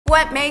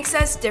What makes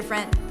us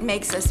different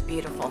makes us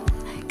beautiful.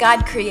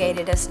 God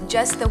created us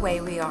just the way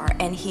we are,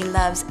 and He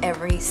loves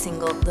every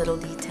single little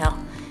detail.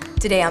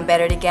 Today on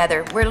Better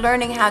Together, we're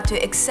learning how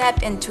to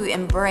accept and to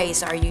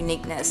embrace our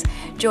uniqueness.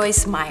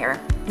 Joyce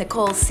Meyer,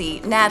 Nicole C,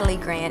 Natalie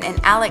Grant, and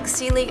Alex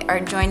Seeley are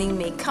joining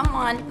me. Come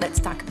on, let's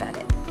talk about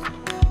it.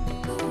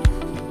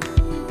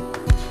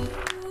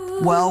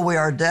 Well, we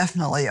are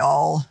definitely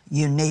all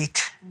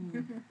unique.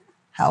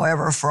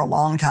 However, for a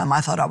long time,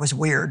 I thought I was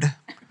weird.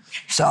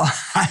 So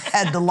I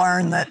had to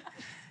learn that,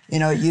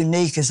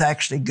 unique is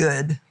actually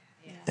good,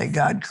 that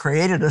God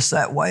created us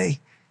that way.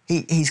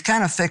 He's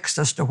kind of fixed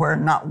us to where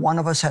not one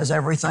of us has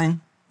everything.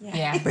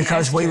 Yeah.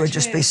 Because we would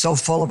just be so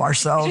full of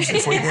ourselves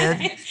if we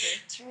did.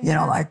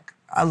 Like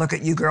I look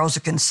at you girls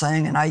that can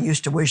sing, and I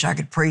used to wish I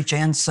could preach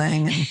and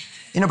sing.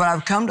 And, but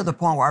I've come to the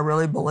point where I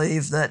really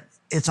believe that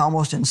it's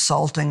almost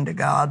insulting to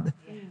God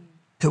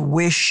to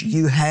wish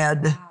you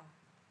had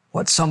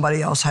what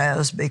somebody else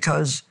has,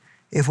 because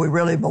if we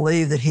really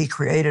believe that He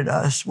created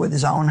us with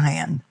His own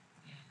hand,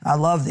 I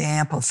love the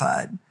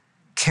Amplified,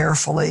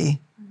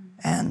 carefully,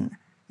 and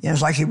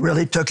it's like He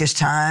really took His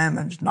time,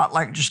 and it's not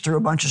like just threw a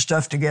bunch of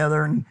stuff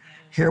together and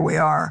here we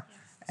are.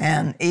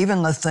 And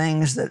even the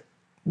things that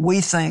we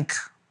think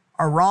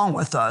are wrong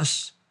with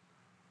us,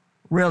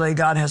 really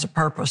God has a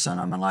purpose in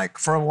them. And like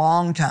for a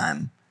long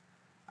time,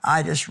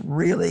 I just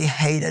really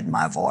hated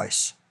my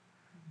voice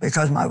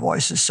because my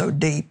voice is so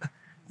deep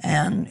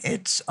and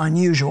it's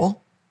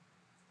unusual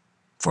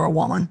for a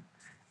woman.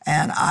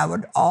 And I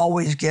would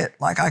always get,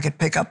 I could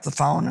pick up the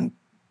phone and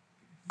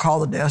call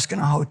the desk in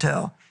a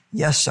hotel.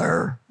 Yes,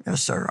 sir.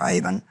 Yes, sir. I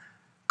even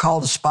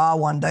called a spa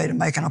one day to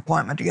make an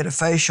appointment to get a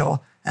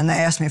facial, and they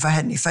asked me if I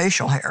had any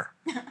facial hair.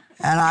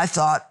 And I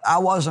thought I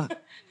wasn't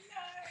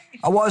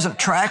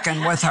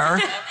tracking with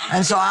her.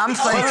 And so I'm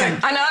thinking...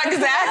 I know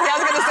exactly. I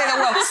was going to say that.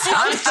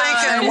 I'm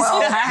thinking,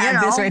 well, I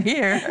have this right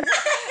here.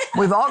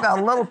 We've all got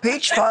a little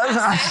peach fuzz. And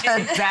I said,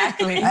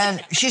 exactly.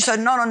 And she said,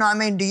 no, I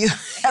mean, do you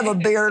have a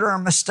beard or a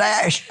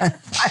mustache? And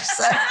I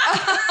said...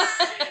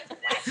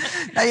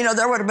 Now,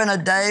 there would have been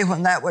a day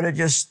when that would have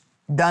just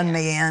done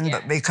me in,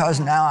 but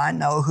because now I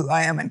know who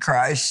I am in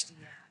Christ,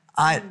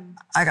 I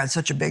got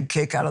such a big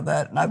kick out of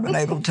that, and I've been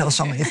able to tell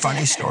so many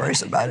funny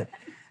stories about it.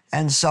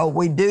 And so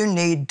we do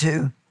need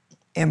to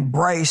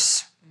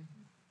embrace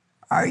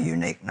our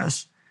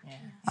uniqueness. Yeah.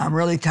 I'm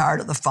really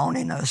tired of the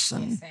phoniness,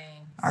 and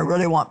I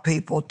really want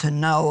people to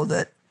know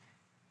that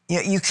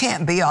you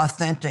can't be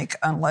authentic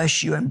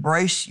unless you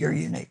embrace your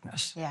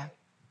uniqueness. Yeah.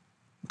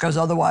 Because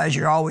otherwise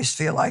you always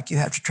feel like you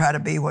have to try to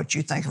be what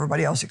you think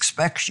everybody else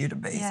expects you to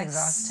be. It's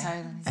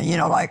exhausting.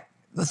 And like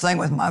the thing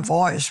with my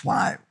voice,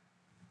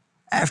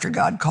 after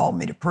God called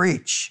me to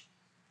preach,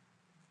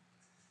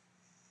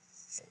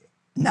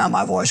 now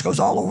my voice goes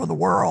all over the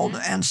world.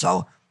 And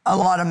so a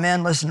lot of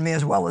men listen to me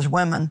as well as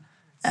women,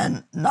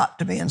 and not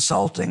to be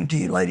insulting to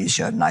you ladies,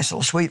 you have nice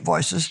little sweet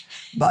voices,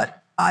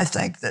 but I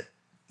think that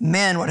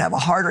men would have a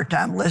harder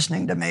time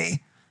listening to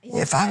me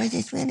if I was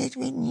just really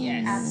sweet.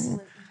 Yes.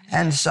 Absolutely.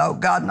 And so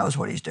God knows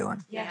what He's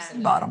doing. Yes.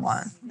 Bottom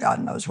line,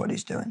 God knows what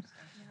He's doing.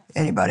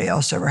 Anybody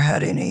else ever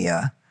had any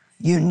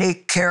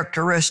unique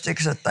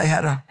characteristics that they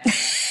had a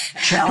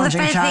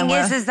challenging time with? The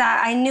funny thing is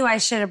that I knew I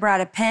should have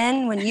brought a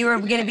pen when you were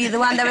going to be the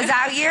one that was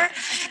out here,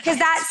 because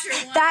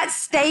that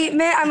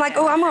statement, I'm like,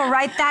 I'm going to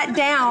write that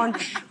down,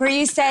 where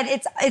you said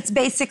it's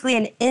basically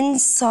an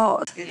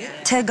insult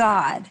to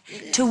God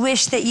to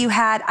wish that you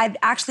had. I've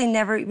actually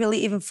never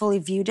really even fully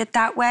viewed it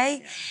that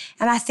way.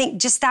 And I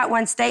think just that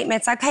one statement,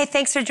 it's like, hey,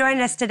 thanks for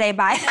joining us today,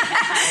 bye.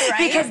 Right?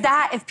 Because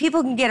if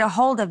people can get a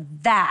hold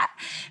of that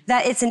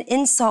it's an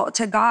insult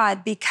to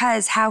God,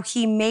 because how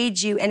He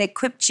made you and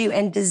equipped you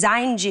and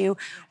designed you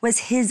was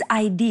His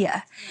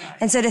idea. Right.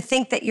 And so to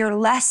think that you're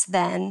less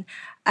than,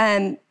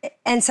 and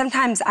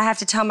sometimes I have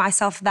to tell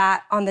myself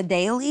that on the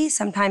daily,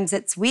 sometimes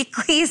it's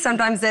weekly,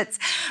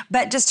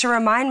 but just to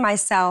remind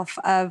myself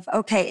of,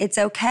 okay, it's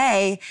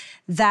okay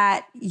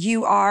that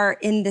you are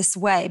in this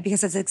way,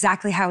 because it's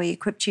exactly how He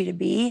equipped you to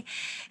be.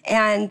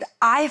 And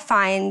I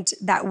find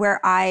that where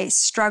I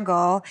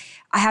struggle,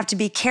 I have to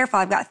be careful.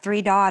 I've got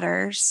 3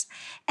 daughters.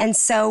 And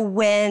so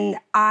when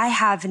I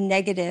have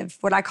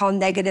what I call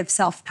negative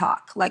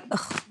self-talk, like,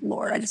 oh,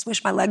 Lord, I just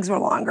wish my legs were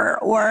longer,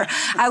 or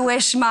I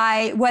wish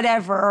my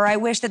whatever, or I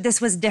wish that this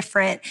was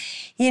different.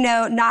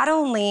 Not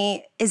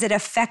only is it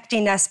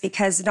affecting us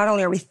because not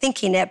only are we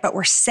thinking it, but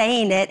we're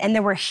saying it, and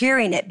then we're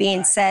hearing it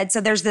being said. So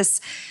there's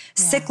this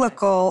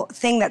cyclical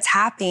thing that's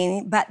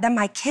happening, but then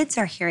my kids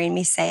are hearing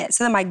me say it.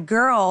 So then my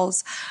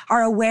girls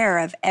are aware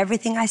of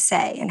everything I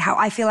say and how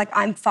I feel like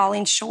I'm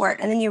falling short.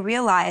 And then you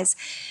realize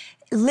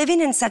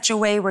living in such a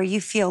way where you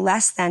feel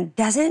less than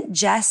doesn't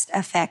just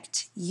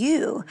affect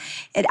you.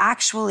 It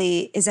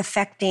actually is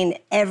affecting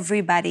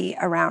everybody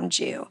around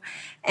you.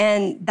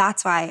 And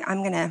that's why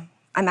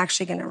I'm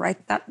actually gonna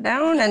write that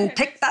down and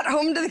take that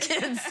home to the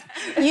kids.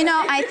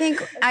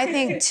 I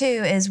think too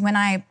is when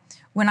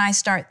I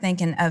start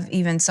thinking of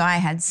so I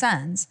had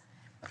sons,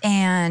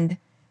 and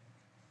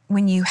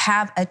when you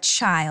have a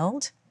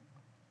child,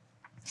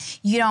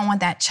 you don't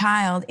want that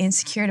child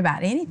insecure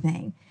about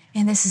anything.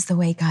 And this is the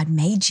way God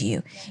made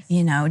you,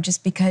 you know,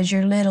 just because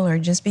you're little or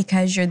just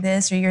because you're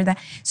this or you're that.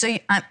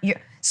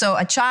 So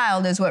a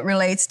child is what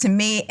relates to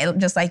me,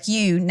 just like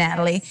you,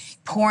 Natalie,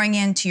 pouring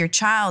into your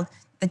child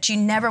that you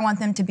never want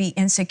them to be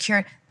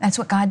insecure. That's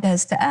what God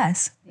does to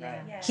us.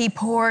 Yeah. Yes. He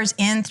pours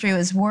in through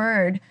his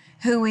word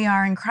who we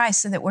are in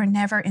Christ so that we're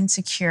never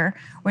insecure.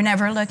 We're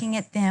never looking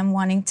at them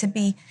wanting to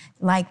be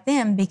like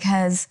them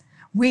because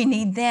we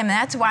need them. And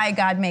that's why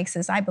God makes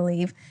us, I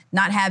believe,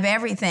 not have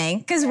everything,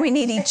 because we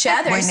need each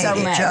other so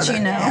much, you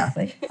know.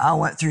 Yeah. I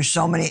went through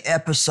so many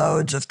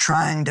episodes of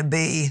trying to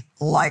be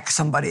like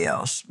somebody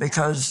else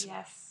because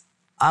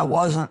I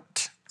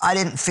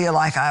didn't feel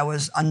like I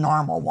was a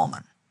normal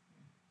woman.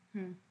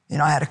 You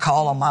know, I had a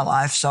call on my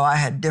life, so I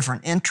had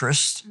different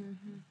interests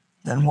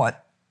than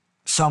what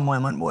some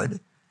women would.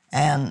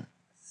 And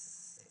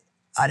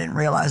I didn't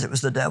realize it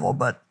was the devil,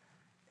 but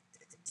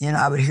you know,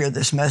 I would hear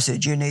this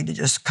message, you need to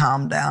just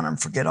calm down and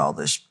forget all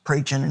this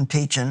preaching and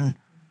teaching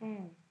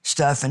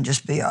stuff and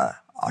just be a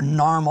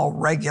normal,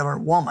 regular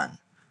woman.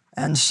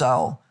 And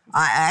so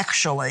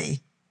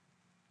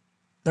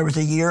there was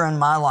a year in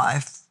my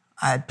life,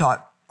 I had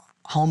taught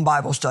home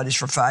Bible studies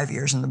for 5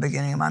 years in the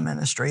beginning of my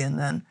ministry, and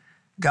then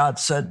God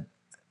said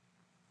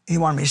he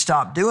wanted me to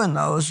stop doing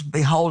those.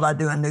 Behold, I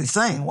do a new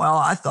thing. Well,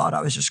 I thought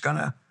I was just going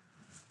to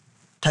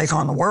take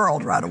on the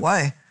world right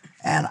away.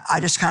 And I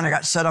just kind of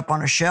got set up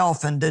on a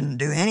shelf and didn't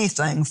do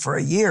anything for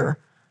a year.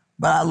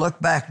 But I look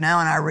back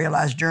now and I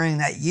realized during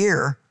that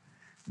year,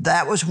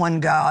 that was when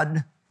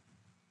God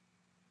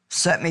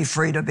set me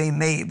free to be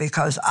me,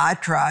 because I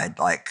tried,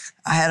 like,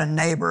 I had a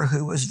neighbor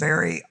who was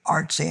very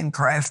artsy and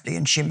crafty,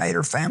 and she made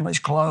her family's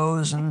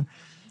clothes. And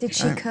did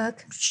she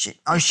cook?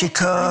 She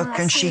cooked,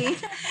 and she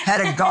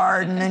had a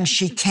garden, and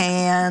she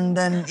canned,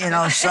 and, you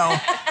know, so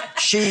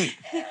she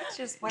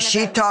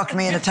talked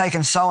me into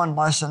taking sewing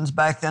lessons.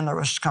 Back then there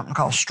was something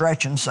called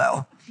Stretch and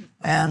Sew.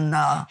 And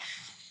I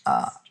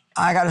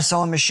got a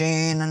sewing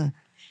machine, and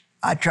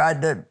I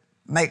tried to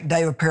make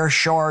Dave a pair of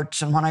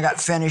shorts, and when I got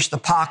finished, the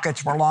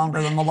pockets were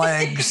longer than the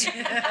legs.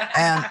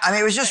 And I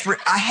mean, it was just,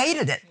 I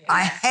hated it.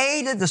 I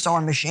hated the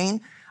sewing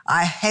machine.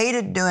 I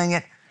hated doing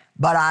it,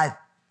 but I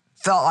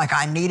felt like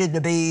I needed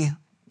to be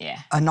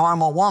a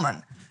normal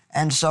woman.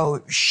 And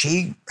so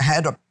she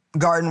had a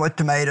garden with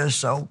tomatoes,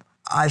 so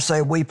I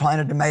say we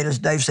planted tomatoes.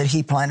 Dave said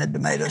he planted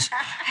tomatoes.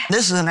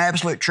 This is an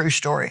absolute true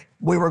story.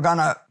 We were going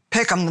to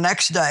pick them the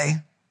next day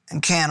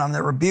and can them.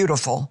 They were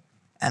beautiful.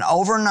 And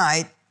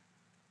overnight,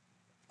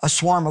 a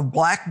swarm of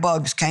black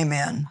bugs came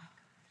in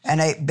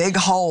and ate big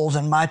holes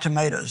in my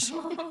tomatoes.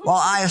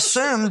 Well, I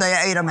assumed they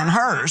ate them in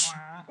hers.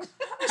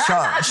 So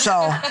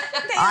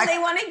they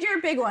wanted your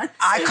big one.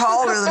 I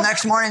called her the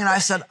next morning and I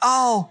said,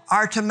 oh,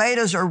 our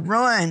tomatoes are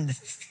ruined.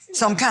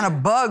 Some kind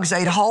of bugs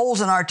ate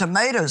holes in our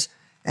tomatoes.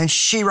 And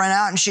she ran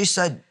out and she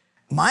said,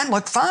 mine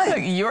look fine. Look,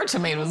 your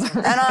tomatoes are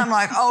ruined. And I'm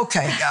like,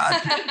 okay,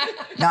 God.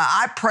 Now,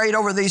 I prayed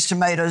over these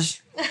tomatoes,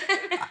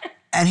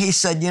 and he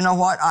said, you know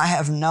what? I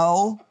have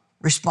no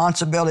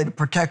responsibility to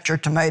protect your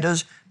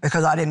tomatoes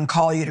because I didn't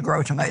call you to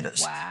grow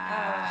tomatoes.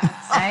 Wow.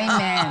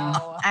 Amen.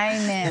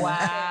 Amen. Wow.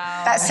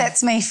 That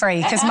sets me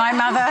free, because my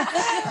mother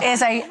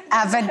is an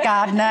avid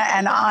gardener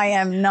and I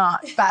am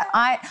not. But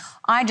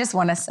I just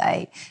want to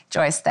say,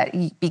 Joyce,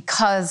 that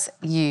because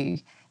you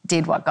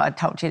did what God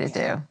told you to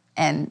do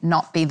and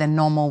not be the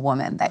normal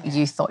woman that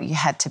you thought you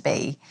had to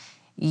be,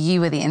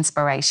 you were the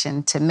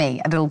inspiration to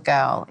me, a little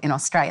girl in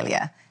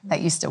Australia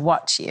that used to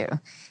watch you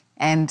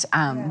and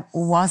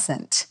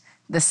wasn't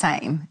the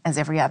same as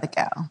every other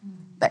girl,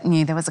 but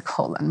knew there was a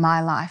call in my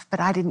life. But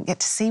I didn't get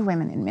to see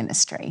women in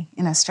ministry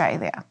in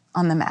Australia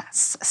on the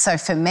mass. So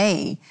for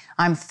me,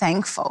 I'm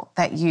thankful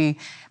that you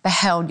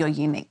beheld your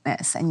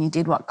uniqueness and you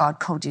did what God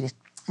called you to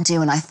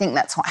do. And I think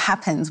that's what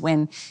happens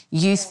when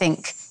you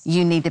think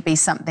you need to be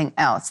something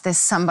else. There's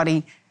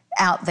somebody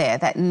out there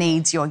that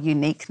needs your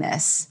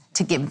uniqueness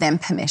to give them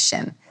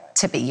permission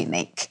to be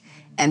unique.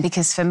 And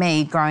because for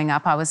me, growing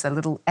up, I was a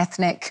little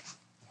ethnic,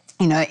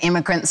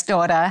 immigrant's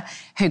daughter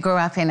who grew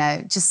up in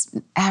a just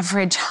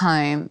average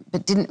home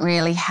but didn't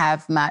really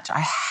have much.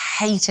 I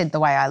hated the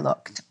way I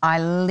looked. I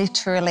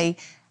literally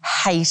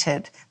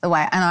hated the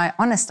way, and I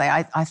honestly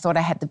thought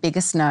I had the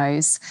biggest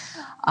nose.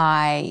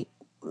 I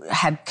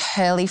had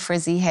curly,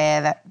 frizzy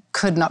hair that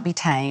could not be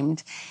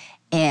tamed,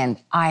 and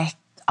I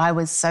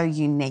was so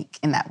unique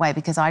in that way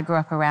because I grew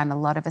up around a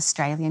lot of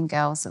Australian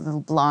girls, the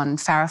little blonde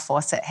Farrah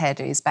Fawcett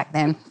hairdos back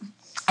then.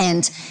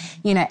 And,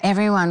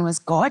 everyone was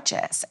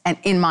gorgeous, and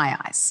in my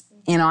eyes.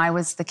 I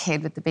was the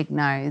kid with the big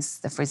nose,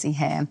 the frizzy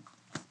hair.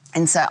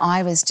 And so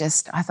I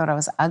thought I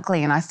was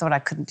ugly and I thought I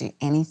couldn't do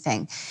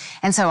anything.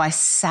 And so I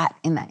sat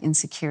in that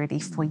insecurity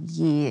for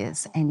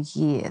years and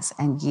years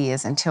and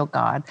years until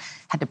God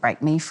had to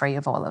break me free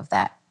of all of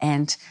that.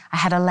 And I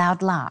had a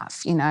loud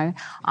laugh,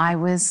 I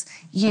was,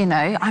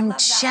 I'm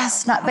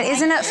just not, but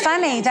isn't it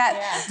funny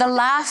that the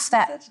laugh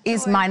that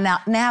is my, now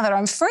that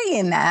I'm free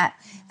in that,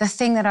 the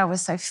thing that I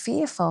was so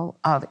fearful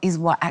of is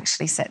what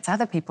actually sets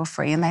other people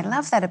free, and they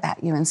love that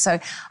about you. And so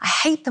I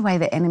hate the way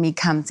the enemy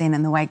comes in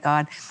and the way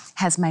God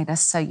has made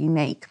us so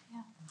unique.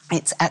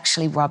 it's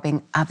actually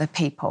robbing other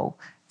people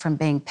from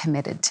being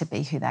permitted to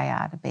be who they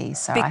are to be.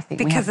 So I think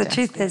because the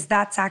truth is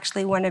that's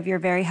actually one of your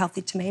very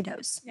healthy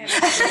tomatoes.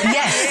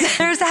 Yes.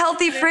 There's a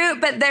healthy fruit,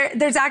 but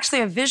there's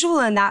actually a visual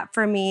in that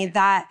for me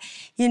that,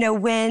 you know,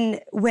 when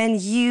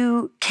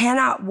you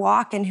cannot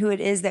walk in who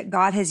it is that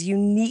God has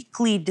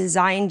uniquely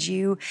designed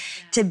you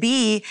to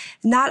be,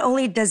 not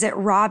only does it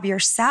rob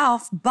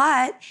yourself,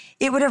 but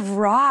it would have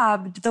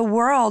robbed the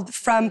world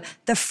from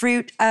the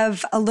fruit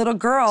of a little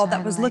girl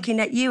that was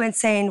looking at you and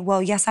saying,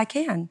 well, yes, I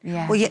can.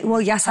 Yeah.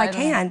 Well, yes, I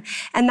can.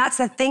 And that's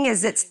the thing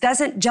is it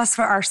doesn't just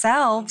for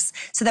ourselves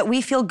so that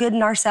we feel good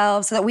in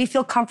ourselves, so that we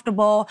feel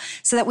comfortable,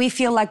 so that we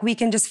feel like we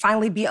can just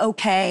finally be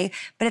okay.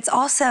 But it's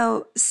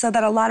also so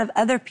that a lot of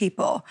other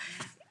people,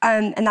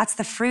 and that's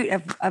the fruit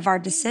of our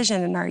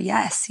decision and our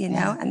yes, you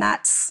know, and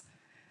that's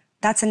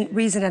a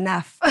reason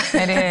enough.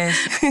 It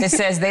is. It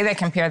says they that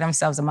compare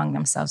themselves among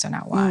themselves are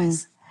not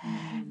wise.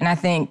 And I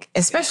think,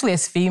 especially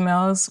as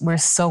females, we're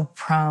so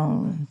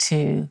prone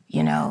to,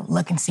 you know,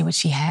 look and see what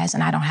she has,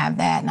 and I don't have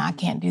that, and I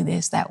can't do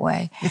this that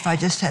way. If I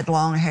just had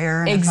long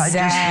hair, and Exactly,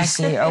 if I just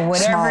was or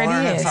whatever smaller, it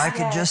and is. if I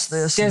could just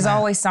this. There's and that.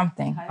 always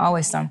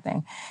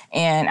something.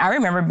 And I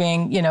remember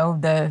being, you know,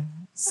 the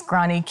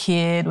scrawny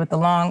kid with the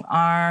long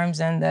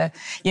arms and the,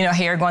 you know,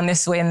 hair going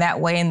this way and that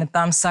way, and the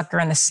thumb sucker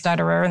and the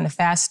stutterer and the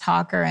fast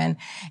talker, and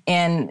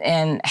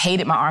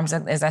hated my arms,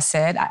 as I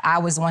said. I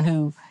was the one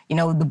who, you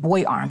know, the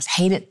boy arms,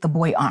 hated the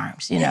boy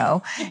arms, you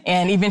know,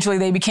 and eventually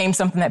they became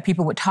something that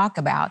people would talk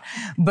about.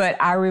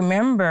 But I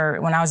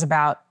remember when I was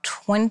about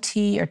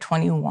 20 or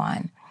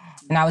 21,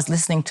 and I was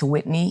listening to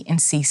Whitney and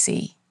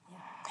CC.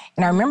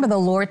 And I remember the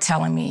Lord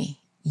telling me,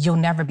 you'll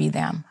never be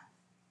them,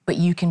 but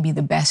you can be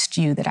the best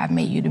you that I've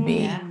made you to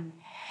be. Yeah.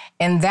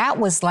 And that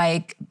was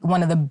like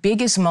one of the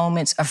biggest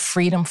moments of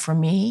freedom for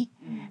me,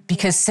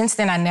 because since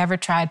then I never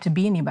tried to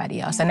be anybody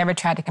else. I never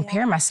tried to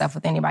compare myself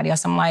with anybody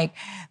else. I'm like,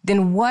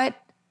 then what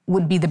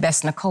would be the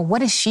best Nicole?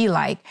 What is she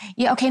like?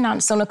 Yeah, okay, now,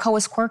 so Nicole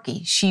is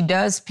quirky. She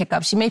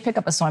may pick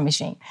up a sewing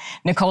machine.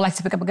 Nicole likes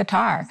to pick up a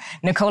guitar.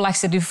 Nicole likes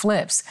to do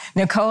flips.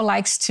 Nicole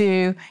likes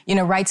to, you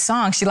know, write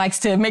songs. She likes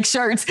to make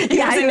shirts. And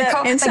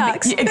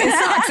socks. And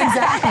socks,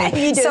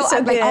 exactly. You do so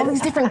like good. all these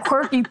different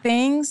quirky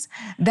things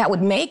that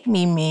would make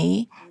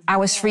me, I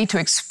was free to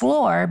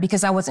explore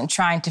because I wasn't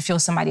trying to fill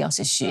somebody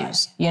else's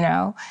shoes, you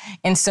know?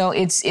 And so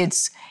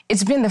it's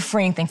been the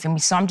freeing thing for me.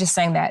 So I'm just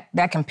saying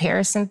that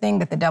comparison thing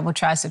that the devil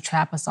tries to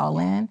trap us all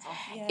in,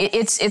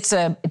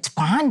 it's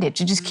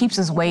bondage. It just keeps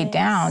us weighed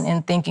down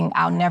and thinking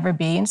I'll never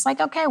be. And it's like,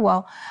 okay,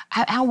 well,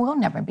 I will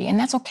never be. And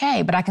that's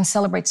okay, but I can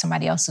celebrate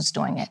somebody else who's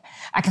doing it.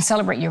 I can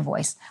celebrate your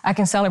voice. I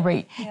can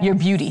celebrate your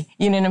beauty.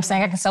 You know what I'm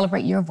saying? I can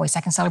celebrate your voice.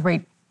 I can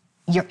celebrate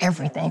your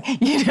everything.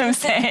 You know what I'm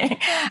saying?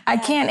 I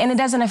can, and it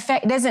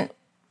doesn't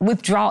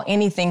withdraw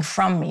anything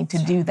from me to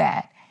do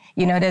that.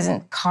 You know, it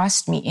doesn't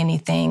cost me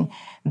anything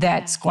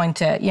that's going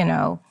to, you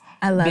know,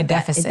 I love be a that.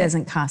 deficit. It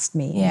doesn't cost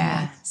me.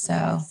 Yeah,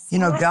 so. You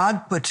know,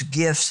 God puts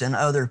gifts in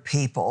other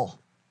people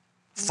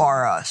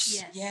for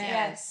us.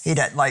 Yes. He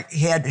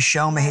had to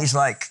show me, he's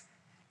like,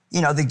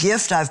 you know, the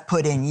gift I've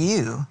put in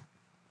you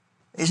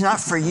is not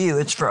for you,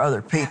 it's for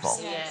other people.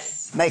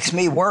 Yes. Makes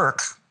me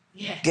work,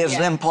 gives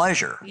them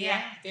pleasure.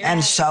 Yeah.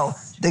 And so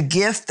the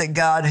gift that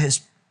God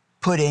has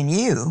put in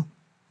you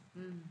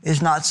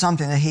is not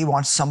something that he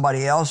wants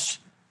somebody else.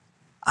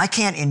 I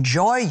can't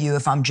enjoy you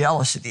if I'm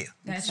jealous of you.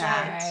 That's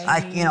right.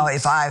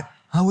 If I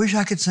wish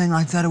I could sing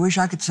like that, I wish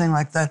I could sing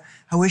like that,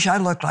 I wish I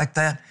looked like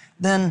that,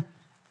 then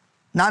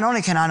not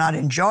only can I not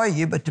enjoy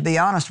you, but to be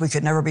honest, we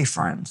could never be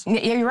friends. Yeah,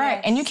 you're right.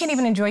 And you can't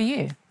even enjoy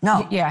you.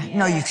 No. Yeah.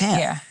 No, you can't.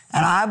 Yeah.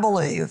 And I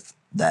believe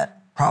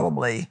that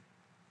probably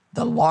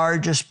the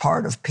largest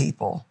part of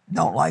people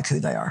don't like who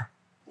they are.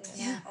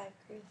 Yeah, I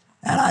agree with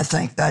that. And I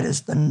think that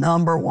is the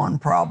number one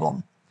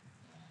problem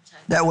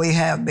that we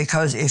have,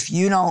 because if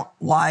you don't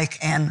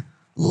like and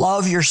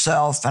love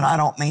yourself, and I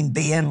don't mean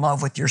be in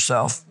love with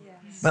yourself,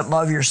 but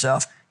love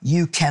yourself,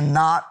 you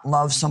cannot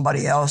love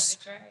somebody else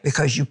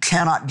because you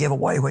cannot give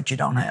away what you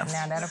don't have.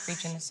 Now that'll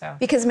preach in itself.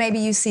 Because maybe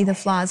you see the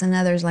flaws in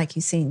others like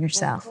you see in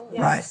yourself.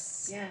 Right.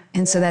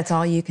 And so that's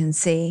all you can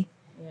see.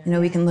 You know,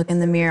 we can look in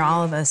the mirror,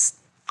 all of us.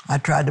 I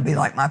tried to be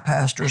like my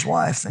pastor's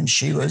wife, and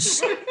she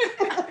was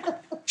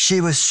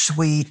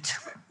sweet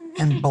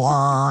and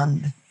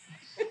blonde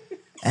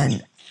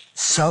and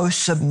so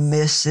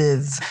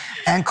submissive.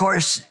 And of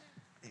course,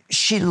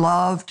 she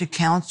loved to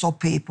counsel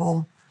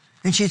people.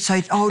 And she'd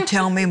say, oh,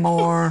 tell me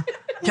more.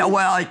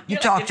 Well, you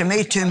talk to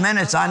me 2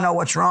 minutes, I know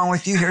what's wrong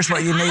with you. Here's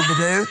what you need to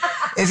do.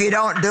 If you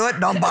don't do it,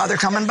 don't bother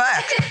coming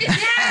back.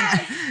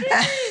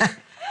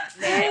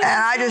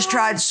 And I just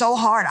tried so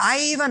hard.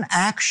 I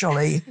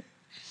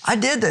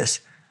did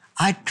this.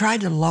 I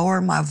tried to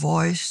lower my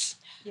voice.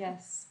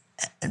 Yes.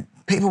 And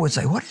people would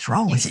say, what is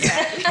wrong with you?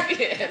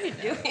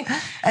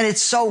 And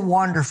it's so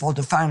wonderful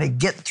to finally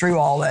get through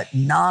all that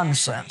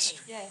nonsense.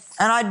 Yes.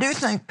 And I do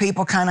think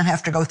people kind of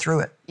have to go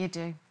through it. You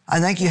do. I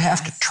think you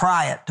have to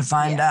try it to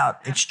find out.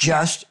 It's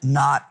just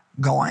not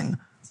going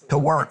to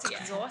work.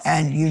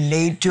 And you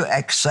need to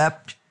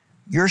accept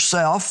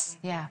yourself.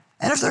 Yeah.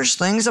 And if there's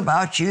things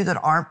about you that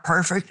aren't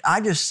perfect,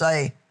 I just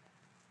say,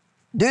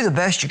 do the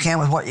best you can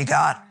with what you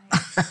got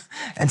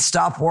and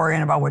stop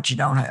worrying about what you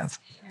don't have.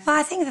 Well,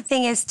 I think the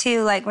thing is,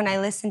 too, like when I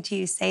listen to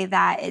you say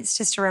that, it's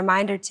just a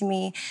reminder to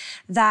me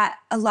that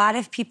a lot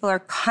of people are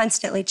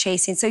constantly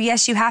chasing. So,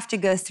 yes, you have to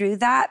go through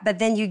that, but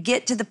then you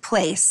get to the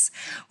place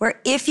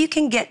where if you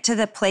can get to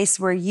the place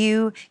where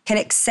you can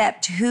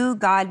accept who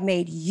God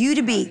made you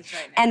to be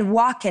and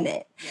walk in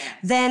it,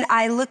 then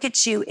I look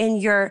at you in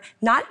your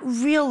not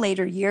real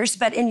later years,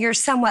 but in your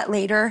somewhat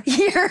later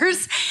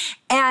years,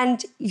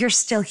 and you're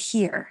still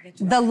here.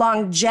 The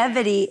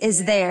longevity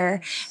is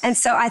there. And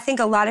so I think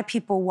a lot of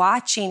people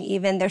watching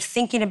even, they're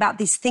thinking about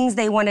these things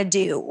they want to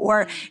do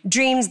or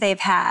dreams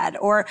they've had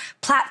or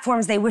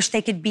platforms they wish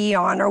they could be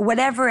on or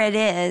whatever it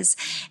is.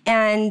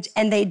 And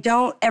they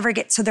don't ever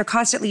get, so they're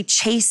constantly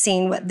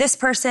chasing what this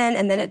person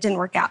and then it didn't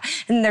work out.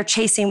 And then they're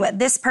chasing what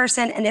this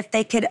person. And if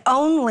they could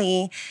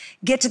only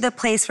get to the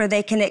place where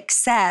they can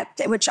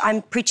accept, which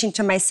I'm preaching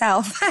to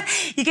myself,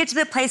 you get to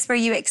the place where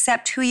you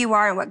accept who you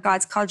are and what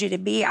God's called you to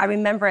be. I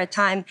remember a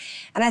time,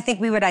 and I think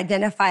we would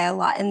identify a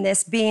lot in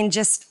this, being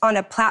just on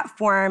a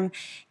platform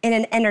in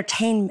an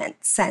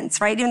entertainment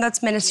sense, right? Even though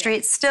it's ministry,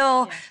 it's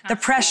still the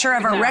pressure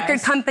of a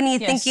record company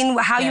thinking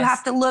how you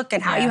have to look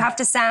and how you have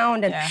to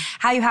sound and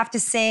how you have to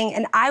sing.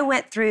 And I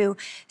went through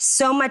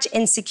so much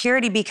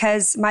insecurity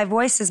because my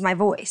voice is my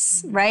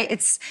voice, right?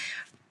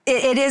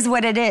 It is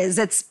what it is.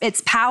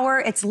 It's power.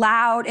 It's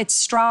loud. It's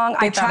strong.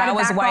 They thought I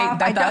was white.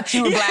 They thought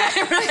you were black.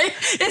 Right?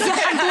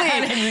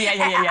 Exactly.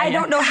 I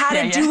don't know how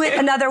to do it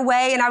another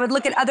way. And I would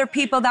look at other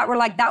people that were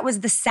like, that was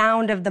the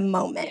sound of the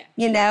moment,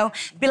 you know?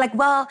 Be like,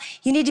 well,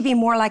 you need to be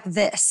more like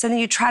this. And then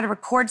you try to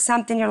record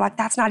something. You're like,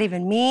 that's not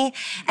even me.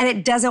 And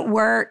it doesn't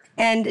work.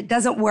 And it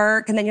doesn't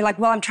work. And then you're like,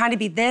 well, I'm trying to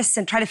be this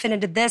and try to fit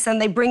into this.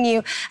 And they bring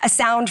you a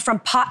sound from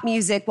pop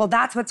music. Well,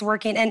 that's what's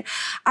working. And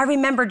I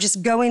remember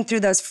just going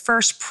through those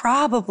first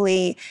probably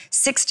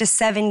 6 to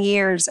 7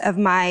 years of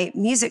my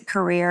music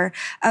career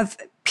of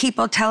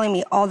people telling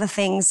me all the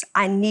things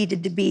I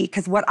needed to be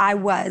because what I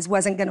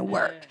wasn't going to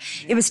work.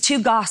 It was too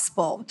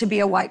gospel to be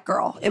a white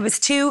girl. It was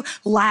too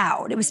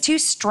loud. It was too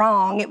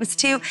strong. It was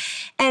too...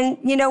 And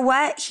you know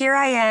what? Here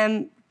I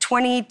am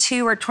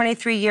 22 or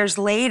 23 years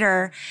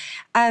later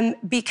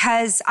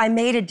because I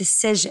made a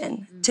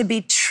decision to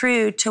be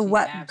true to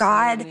what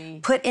God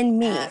put in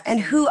me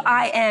and who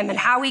I am and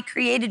how He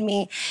created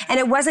me. And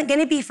it wasn't going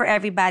to be for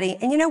everybody.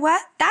 And you know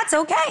what? That's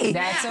okay.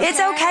 It's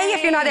okay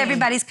if you're not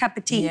everybody's cup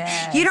of tea.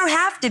 You don't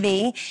have to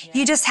be.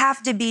 You just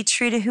have to be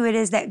true to who it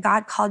is that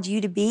God called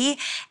you to be.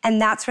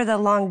 And that's where the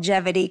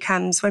longevity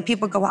comes when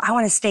people go, well, I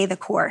want to stay the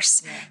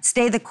course.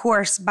 Stay the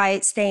course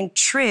by staying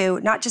true,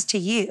 not just to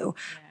you,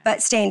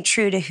 but staying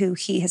true to who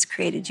He has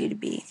created you to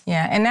be.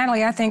 Yeah, and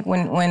Natalie, I think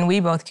when we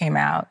both came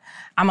out,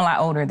 I'm a lot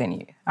older than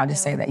you. I'll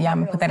just say that. Yeah, I'm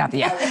gonna put that out there.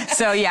 Yeah.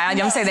 So yeah, I'm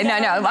gonna say that.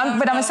 No,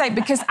 but I'm gonna say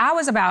because I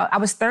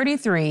was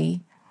 33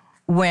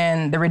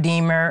 when the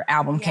Redeemer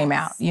album came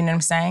out. You know what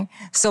I'm saying?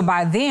 So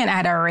by then I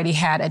had already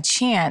had a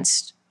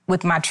chance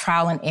with my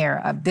trial and error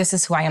of this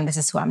is who I am, this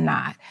is who I'm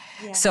not.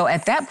 So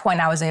at that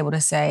point I was able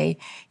to say,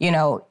 you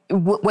know,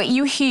 what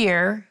you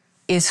hear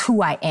is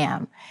who I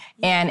am.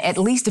 And at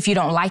least if you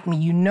don't like me,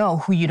 you know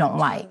who you don't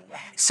like.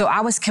 So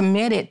I was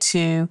committed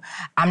to,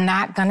 I'm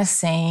not gonna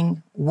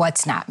sing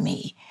what's not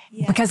me.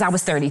 Because I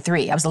was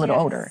 33, I was a little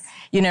older.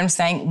 You know what I'm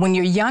saying? When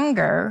you're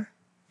younger,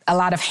 a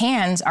lot of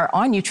hands are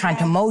on you trying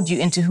to mold you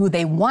into who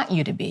they want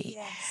you to be.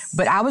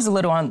 But I was a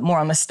little more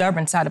on the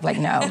stubborn side of like,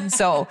 no.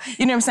 So,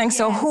 you know what I'm saying?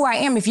 So who I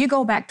am, if you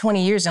go back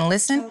 20 years and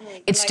listen,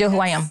 it's still who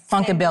I am.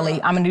 Funkabilly.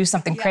 I'm gonna do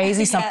something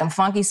crazy, something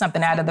funky,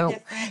 something out of the,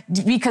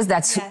 because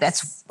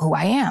that's who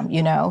I am,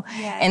 you know?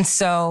 And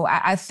so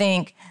I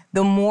think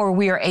the more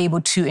we are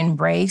able to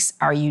embrace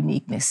our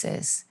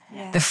uniquenesses,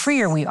 the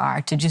freer we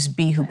are to just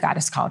be who God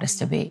has called us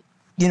to be.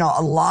 You know,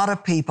 a lot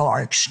of people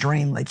are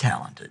extremely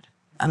talented.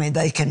 I mean,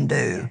 they can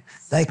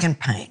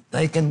paint,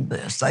 they can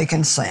this, they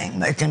can sing,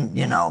 they can,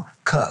 you know,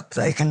 cook,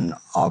 they can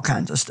all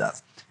kinds of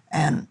stuff.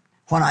 And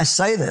when I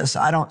say this,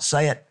 I don't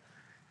say it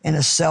in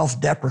a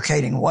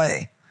self-deprecating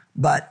way,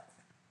 but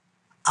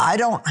I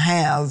don't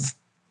have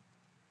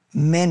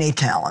many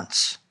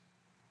talents.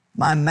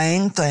 My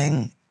main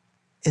thing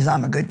is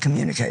I'm a good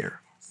communicator.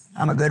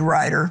 I'm a good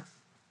writer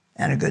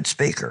and a good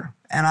speaker.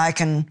 And I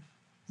can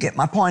get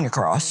my point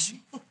across.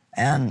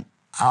 And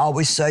I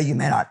always say you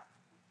may not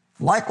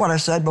like what I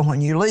said, but when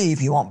you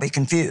leave, you won't be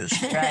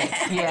confused. Right.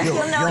 Yeah. You'll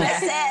know what I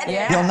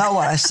said. You'll know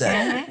what I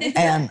said.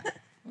 And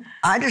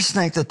I just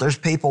think that there's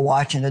people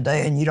watching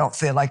today and you don't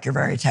feel like you're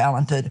very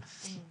talented.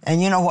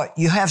 And you know what?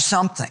 You have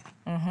something.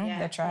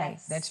 That's right.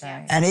 That's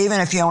right. And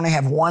even if you only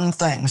have one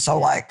thing, so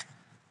like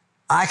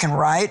I can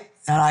write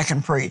and I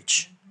can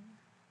preach.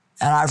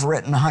 And I've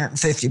written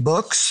 150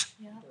 books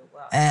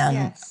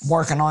and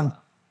working on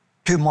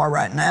 2 more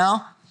right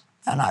now.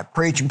 And I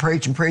preach and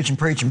preach and preach and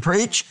preach and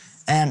preach.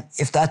 And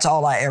if that's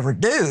all I ever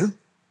do,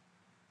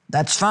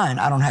 that's fine.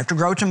 I don't have to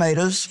grow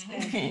tomatoes.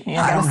 I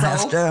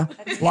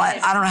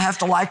don't have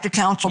to like to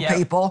counsel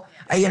people.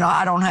 You know,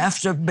 I don't have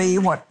to be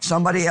what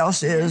somebody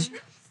else is.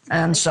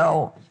 And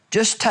so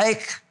just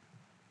take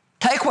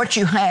what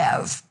you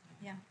have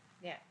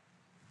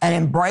and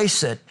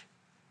embrace it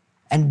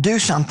and do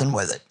something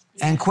with it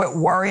and quit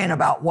worrying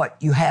about what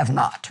you have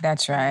not.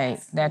 That's right.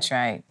 That's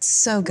right.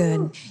 So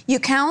good. You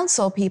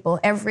counsel people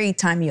every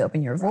time you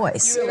open your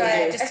voice.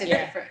 Right. Just a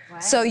different way.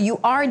 So you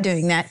are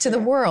doing that to the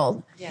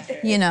world,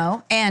 you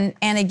know? And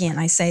again,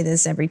 I say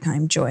this every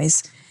time,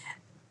 Joyce,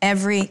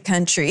 every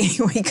country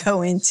we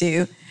go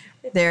into,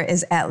 there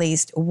is at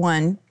least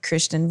one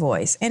Christian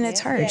voice, and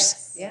it's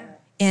hers. Yeah.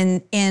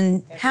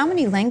 In how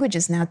many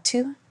languages now?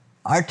 2?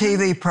 Our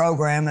TV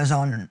program is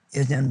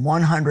in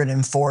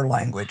 104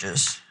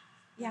 languages.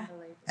 Yeah.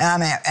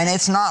 And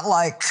it's not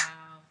like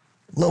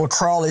little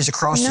crawlies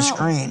across the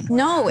screen.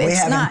 No, we it's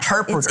have not.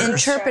 interpreters.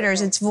 It's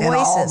interpreters. It's voices. In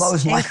all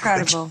those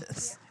Incredible.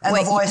 languages. And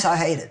the voice I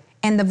hated.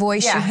 And the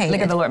voice you hated.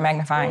 Look at the Lord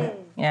magnifying.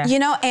 Yeah. You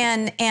know,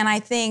 and I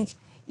think,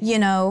 you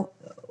know,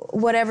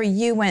 whatever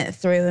you went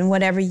through and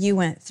whatever you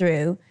went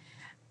through,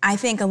 I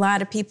think a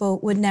lot of people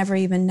would never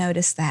even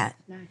notice that.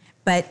 No.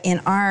 But in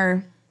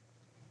our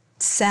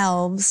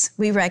selves,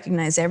 we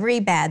recognize every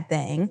bad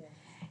thing.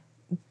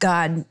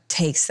 God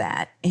takes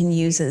that and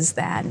uses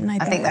that. And I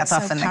think that's so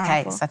often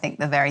powerful. the case. I think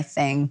the very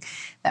thing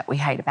that we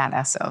hate about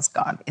ourselves,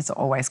 God has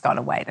always got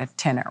a way to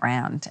turn it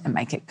around and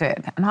make it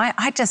good. And I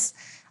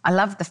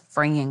love the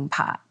freeing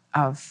part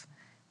of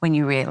when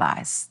you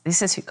realise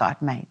this is who God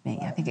made me.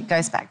 I think it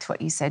goes back to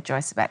what you said,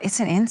 Joyce, about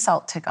it's an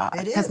insult to God.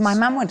 Because my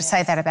mum would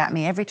say that about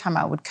me every time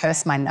I would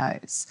curse my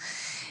nose.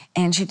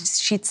 And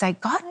she'd say,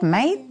 God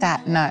made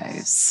that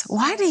nose.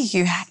 Why do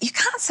you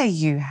can't say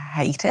you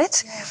hate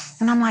it.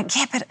 And I'm like,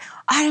 yeah, but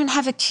I don't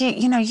have a cute,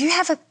 you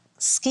have a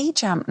ski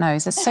jump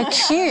nose. It's so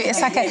cute.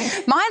 It's like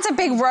mine's a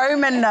big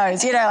Roman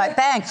nose, like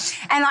bang.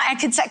 And I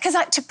could say, because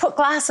to put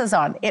glasses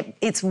on,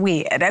 it's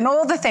weird and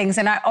all the things.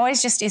 And I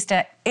always just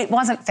it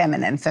wasn't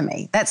feminine for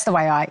me. That's the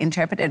way I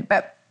interpreted it.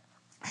 But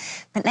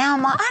now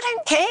I'm like, I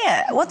don't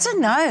care. What's a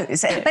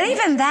nose? But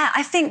even that,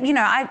 I think, we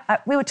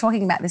were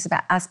talking about this,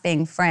 about us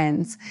being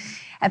friends,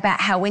 about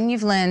how when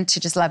you've learned to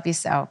just love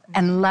yourself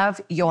and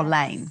love your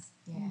lane,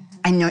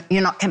 and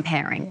you're not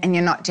comparing and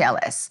you're not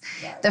jealous,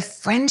 the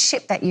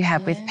friendship that you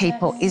have with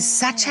people is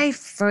such a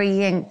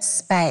freeing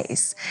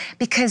space,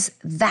 because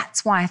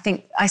that's why I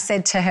think I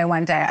said to her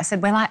one day, I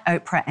said, we're like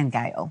Oprah and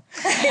Gail.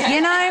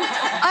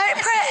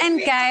 Oprah and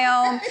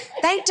Gail,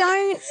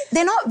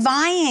 they're not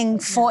vying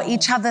for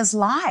each other's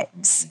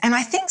likes. And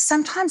I think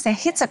sometimes there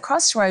hits a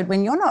crossroad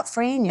when you're not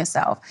freeing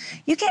yourself.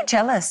 You get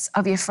jealous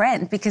of your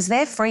friend because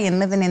they're free and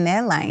living in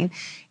their lane.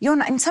 You're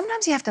not, and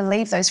sometimes you have to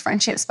leave those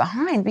friendships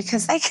behind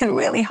because they can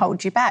really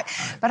hold you back.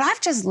 But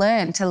I've just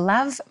learned to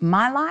love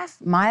my life,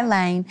 my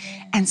lane,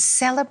 and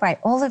celebrate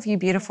all of you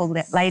beautiful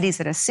ladies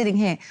that are sitting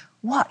here.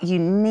 What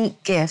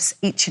unique gifts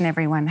each and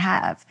every one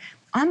have.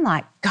 I'm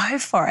like, go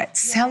for it,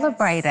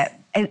 celebrate it,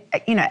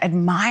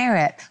 admire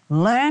it,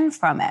 learn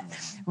from it,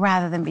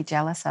 rather than be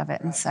jealous of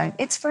it. And so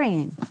it's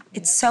freeing.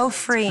 It's so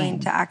freeing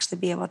to actually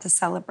be able to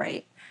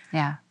celebrate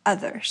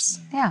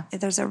others. Yeah.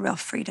 There's a real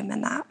freedom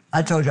in that.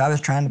 I told you I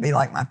was trying to be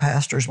like my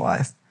pastor's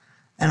wife,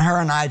 and her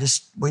and I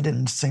we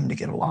didn't seem to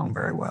get along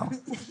very well.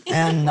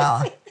 And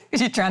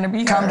you're trying to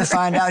be come her. to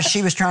find out,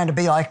 she was trying to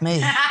be like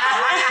me.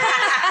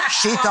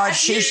 She thought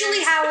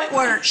usually how it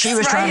works. She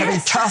was trying to be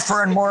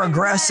tougher and more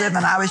aggressive,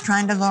 and I was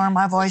trying to lower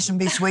my voice and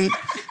be sweet.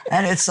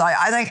 And it's like,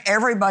 I think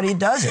everybody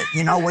does it.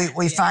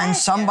 We find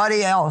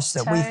somebody else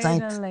that we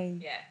think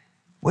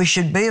we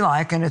should be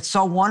like, and it's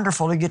so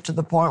wonderful to get to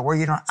the point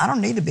where I don't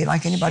need to be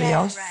like anybody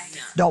else.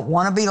 Right. Don't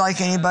want to be like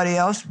anybody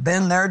else.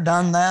 Been there,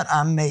 done that,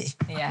 I'm me.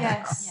 Yeah.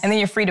 Yes. And then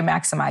you're free to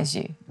maximize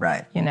you.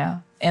 Right.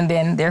 And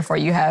then therefore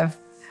you have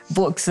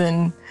books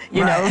and,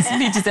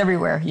 speeches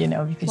everywhere,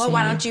 because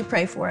why don't you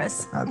pray for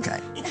us? Okay.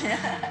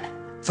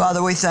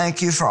 Father, we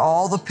thank you for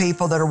all the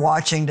people that are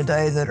watching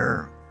today that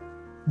are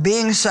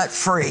being set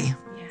free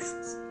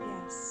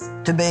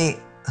to be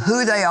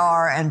who they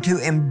are and to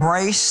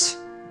embrace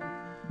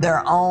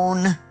their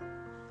own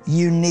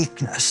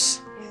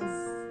uniqueness.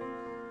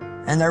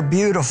 And they're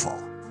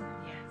beautiful.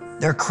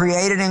 They're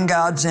created in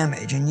God's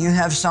image, and you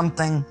have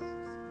something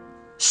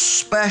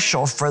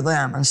special for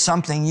them and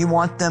something you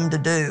want them to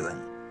do.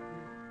 And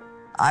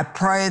I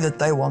pray that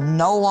they will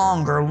no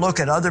longer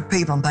look at other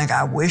people and think,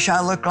 I wish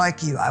I looked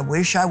like you. I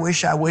wish. I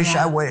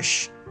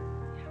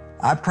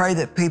pray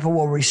that people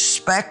will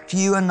respect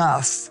you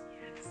enough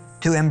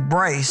to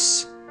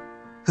embrace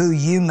who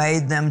you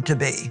made them to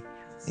be.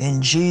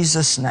 In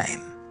Jesus'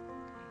 name,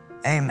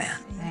 amen.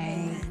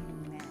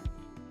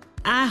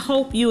 I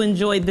hope you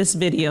enjoyed this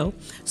video.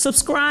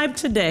 Subscribe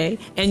today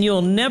and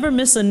you'll never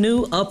miss a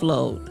new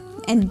upload.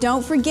 And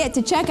don't forget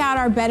to check out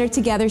our Better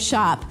Together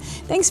shop.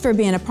 Thanks for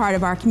being a part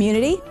of our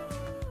community.